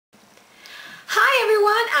Hi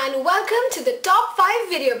everyone and welcome to the top 5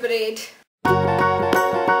 video parade.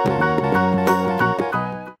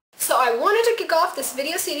 So I wanted to kick off this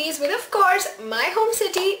video series with, of course, my home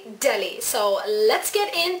city, Delhi. So let's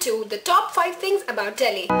get into the top 5 things about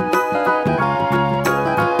Delhi.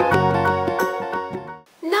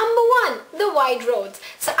 Number 1, the wide roads.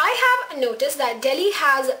 So I have noticed that Delhi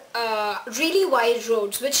has really wide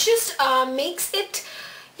roads, which just makes it,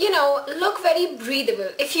 look very breathable,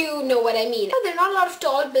 if you know what I mean. There are not a lot of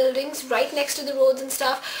tall buildings right next to the roads and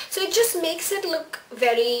stuff, so it just makes it look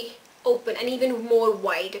very open and even more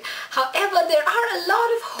wide. However, there are a lot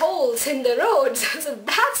of holes in the roads, so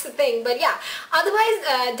that's the thing. But yeah,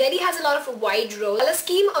 otherwise Delhi has a lot of wide roads. The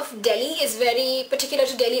scheme of Delhi is very particular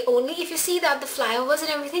to Delhi only. If you see that the flyovers and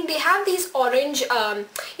everything, they have these orange,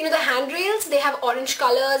 the handrails, they have orange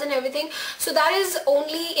colors and everything. So that is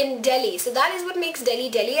only in Delhi. So that is what makes Delhi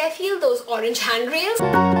Delhi, I feel, those orange handrails.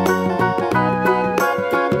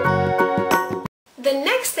 The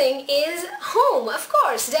next thing is home. Of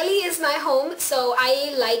course, Delhi is my home, so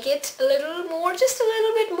I like it a little more, just a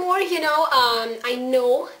little bit more, I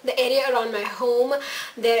know the area around my home.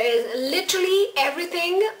 There is literally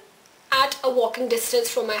everything at a walking distance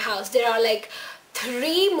from my house. There are like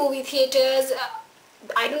 3 movie theaters,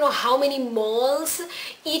 I don't know how many malls,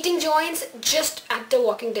 eating joints just at the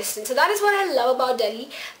walking distance. So that is what I love about Delhi,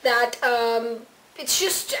 that it's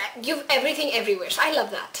just, you've everything everywhere. So I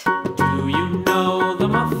love that. Do you know the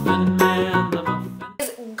Muffin Man? The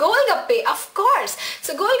Muffin. Golgappe, of course.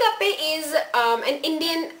 So Golgappe is an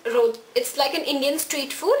Indian road. It's like an Indian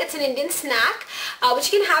street food. It's an Indian snack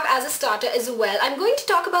which you can have as a starter as well. I'm going to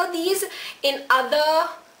talk about these in other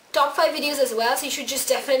top 5 videos as well, so you should just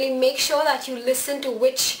definitely make sure that you listen to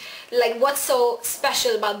what's so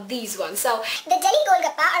special about these ones. So the Delhi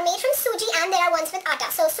Golgappa are made from suji and there are ones with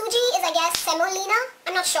atta. So suji is, I guess, semolina,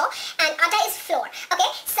 I'm not sure, and atta is flour.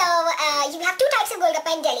 Okay, so you have 2 types of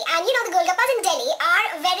Golgappa in Delhi, and the Golgappas in Delhi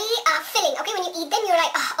are very filling. Okay, when you eat them, you're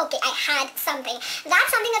like, oh, okay, I had something.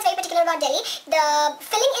 That's something that's very particular about Delhi. The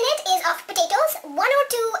filling in it is of potatoes, 1 or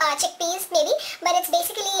 2 chickpeas maybe, but it's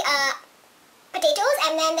basically potatoes,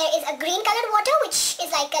 and then there is a green colored water which is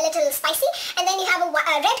like a little spicy, and then you have a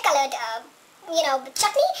red colored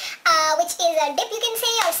chutney which is a dip, you can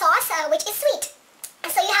say, or sauce which is sweet.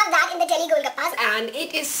 So you have that in the Delhi Golgappas, and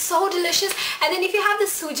it is so delicious. And then if you have the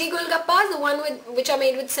suji Golgappas, the one which are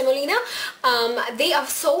made with semolina, they are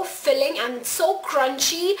so filling and so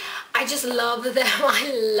crunchy. I just love them. I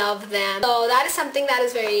love them. So that is something that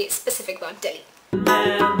is very specific about Delhi.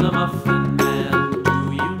 Man, the Muffin Man.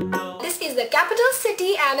 The capital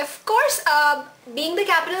city, and of course being the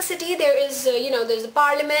capital city, there is there's a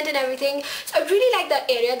parliament and everything, so I really like that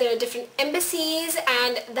area. There are different embassies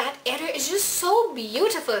and that area is just so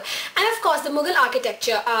beautiful. And of course the Mughal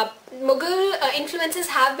architecture, Mughal influences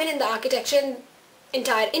have been in the architecture in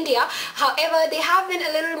entire India. However, they have been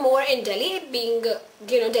a little more in Delhi, being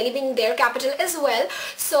Delhi being their capital as well.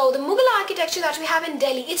 So the Mughal architecture that we have in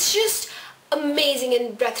Delhi, it's just amazing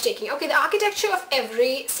and breathtaking. Okay, the architecture of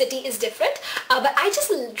every city is different, but I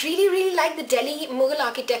just really like the Delhi Mughal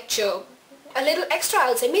architecture a little extra,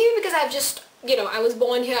 I'll say. Maybe because I've just, I was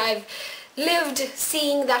born here, I've lived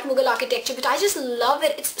seeing that Mughal architecture, but I just love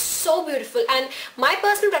it. It's so beautiful, and my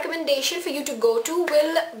personal recommendation for you to go to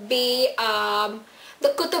will be the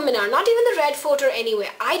Qutub Minar, not even the Red Fort or anywhere.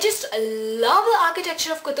 I just love the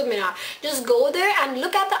architecture of Qutub Minar. Just go there and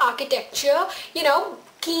look at the architecture,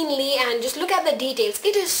 keenly, and just look at the details.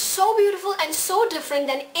 It is so beautiful and so different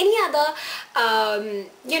than any other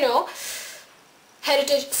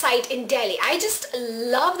heritage site in Delhi. I just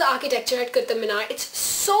love the architecture at Qutub Minar. It's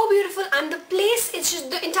so beautiful, and the place, it's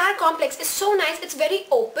just, the entire complex is so nice. It's very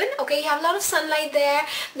open. Okay, you have a lot of sunlight there.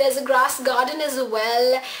 There's a grass garden as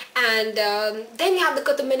well, and then you have the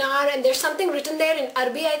Qutub Minar, and there's something written there in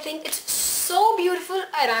Arabic, I think. It's so beautiful.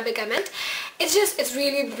 Arabic, I meant. It's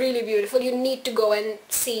really beautiful. You need to go and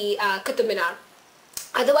see Qutub Minar.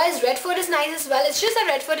 Otherwise, Red Fort is nice as well. It's just that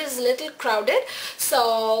Red Fort is a little crowded,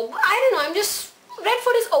 so I don't know, Red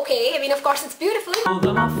Fort is okay. I mean, of course, it's beautiful.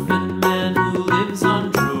 The Muffin Man who lives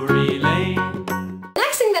on Drury Lane. The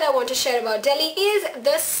next thing that I want to share about Delhi is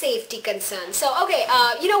the safety concern. So, okay,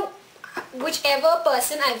 whichever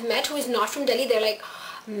person I've met who is not from Delhi, they're like,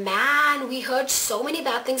 man, we heard so many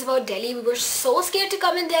bad things about Delhi. We were so scared to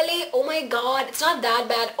come in Delhi. Oh my god, it's not that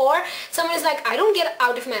bad. Or someone is like, I don't get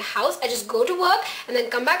out of my house. I just go to work and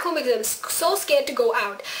then come back home because I'm so scared to go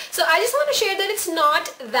out. So I just want to share that it's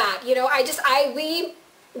not that. We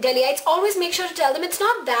Delhiites always make sure to tell them it's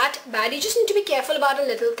not that bad. You just need to be careful about the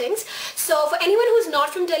little things. So for anyone who's not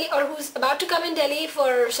from Delhi or who's about to come in Delhi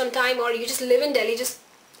for some time, or you just live in Delhi, just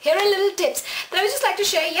here are little tips that I would just like to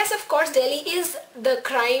share. Yes, of course, Delhi is the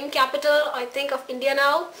crime capital, I think, of India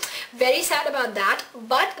now. Very sad about that.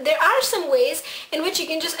 But there are some ways in which you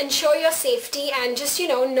can just ensure your safety and just, you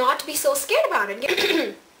know, not be so scared about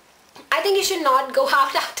it. I think you should not go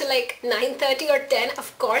out after like 9:30 or 10, of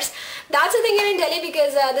course. That's the thing here in Delhi,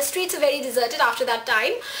 because the streets are very deserted after that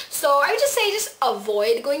time. So I would just say just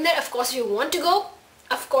avoid going there. Of course, if you want to go,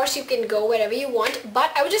 of course you can go wherever you want,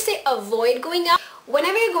 but I would just say avoid going out.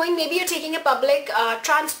 Whenever you're going, maybe you're taking a public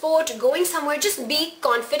transport, going somewhere, just be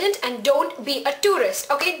confident and don't be a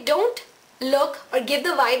tourist, okay? Don't look or give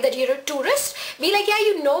the vibe that you're a tourist. Be like, yeah,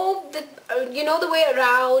 you know the way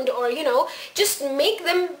around, or, you know, just make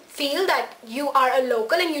them feel that you are a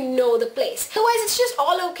local and you know the place. Otherwise, it's just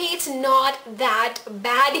all okay. It's not that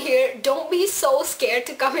bad here. Don't be so scared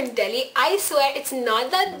to come in Delhi. I swear it's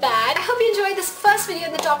not that bad. I hope you enjoyed this first video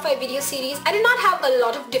in the top 5 video series. I did not have a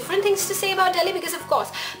lot of different things to say about Delhi because, of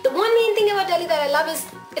course, the one main thing about Delhi that I love is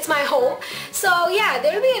it's my home. So yeah,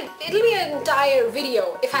 it'll be an entire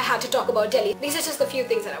video if I had to talk about Delhi. These are just the few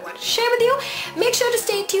things that I want to share with you. Make sure to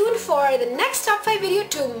stay tuned for the next top 5 video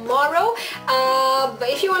tomorrow. But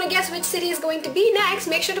if you want to guess which city is going to be next,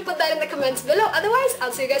 make sure to put that in the comments below. Otherwise,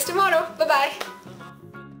 I'll see you guys tomorrow. Bye bye.